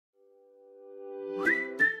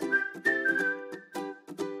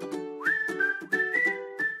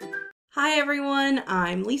Hi everyone,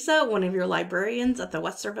 I'm Lisa, one of your librarians at the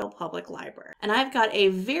Westerville Public Library, and I've got a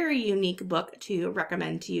very unique book to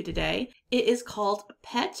recommend to you today. It is called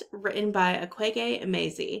Pet, written by Akwaeke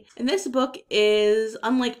Emezi, and this book is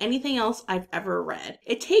unlike anything else I've ever read.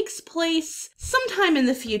 It takes place sometime in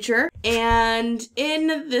the future, and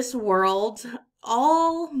in this world,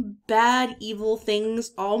 all bad, evil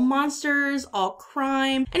things, all monsters, all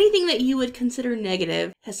crime, anything that you would consider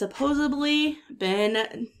negative has supposedly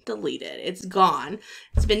been deleted. It's gone.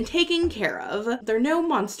 It's been taken care of. There are no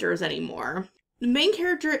monsters anymore. The main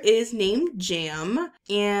character is named Jam,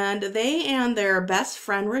 and they and their best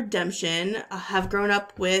friend Redemption have grown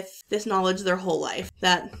up with this knowledge their whole life,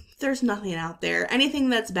 that there's nothing out there. Anything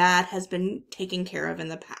that's bad has been taken care of in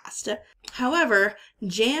the past. However,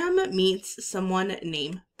 Jam meets someone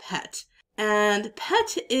named Pet. And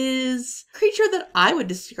Pet is a creature that I would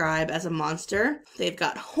describe as a monster. They've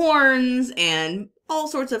got horns and all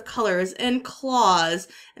sorts of colors and claws,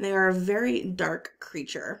 and they are a very dark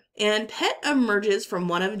creature. And Pet emerges from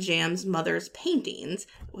one of Jam's mother's paintings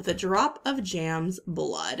with a drop of Jam's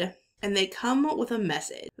blood. And they come with a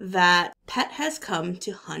message that Pet has come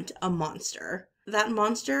to hunt a monster. That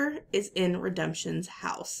monster is in Redemption's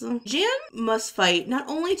house. Jam must fight not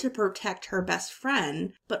only to protect her best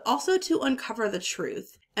friend, but also to uncover the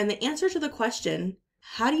truth and the answer to the question,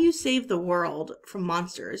 how do you save the world from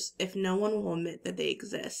monsters if no one will admit that they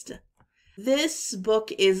exist? This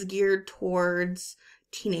book is geared towards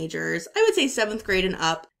teenagers, I would say 7th grade and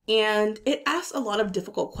up, and it asks a lot of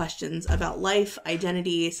difficult questions about life,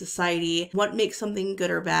 identity, society, what makes something good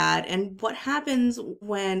or bad, and what happens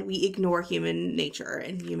when we ignore human nature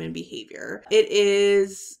and human behavior. It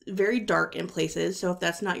is very dark in places, so if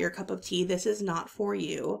that's not your cup of tea, this is not for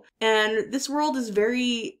you. And this world is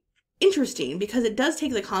very interesting because it does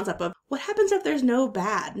take the concept of what happens if there's no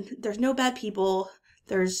bad. There's no bad people,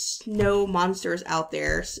 there's no monsters out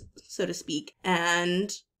there, so to speak,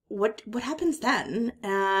 and what happens then?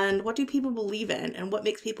 And what do people believe in? And what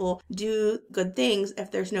makes people do good things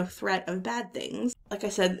if there's no threat of bad things? Like I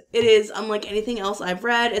said, it is unlike anything else I've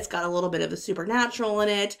read. It's got a little bit of the supernatural in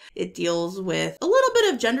it. It deals with a little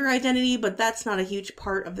bit of gender identity, but that's not a huge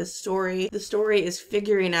part of the story. The story is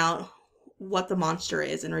figuring out what the monster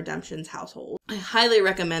is in Redemption's household. I highly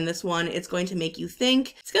recommend this one. It's going to make you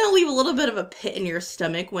think. It's going to leave a little bit of a pit in your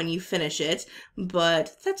stomach when you finish it,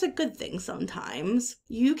 but that's a good thing sometimes.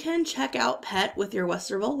 You can check out Pet with your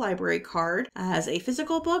Westerville library card as a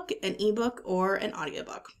physical book, an ebook, or an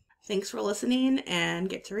audiobook. Thanks for listening and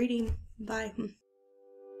get to reading. Bye.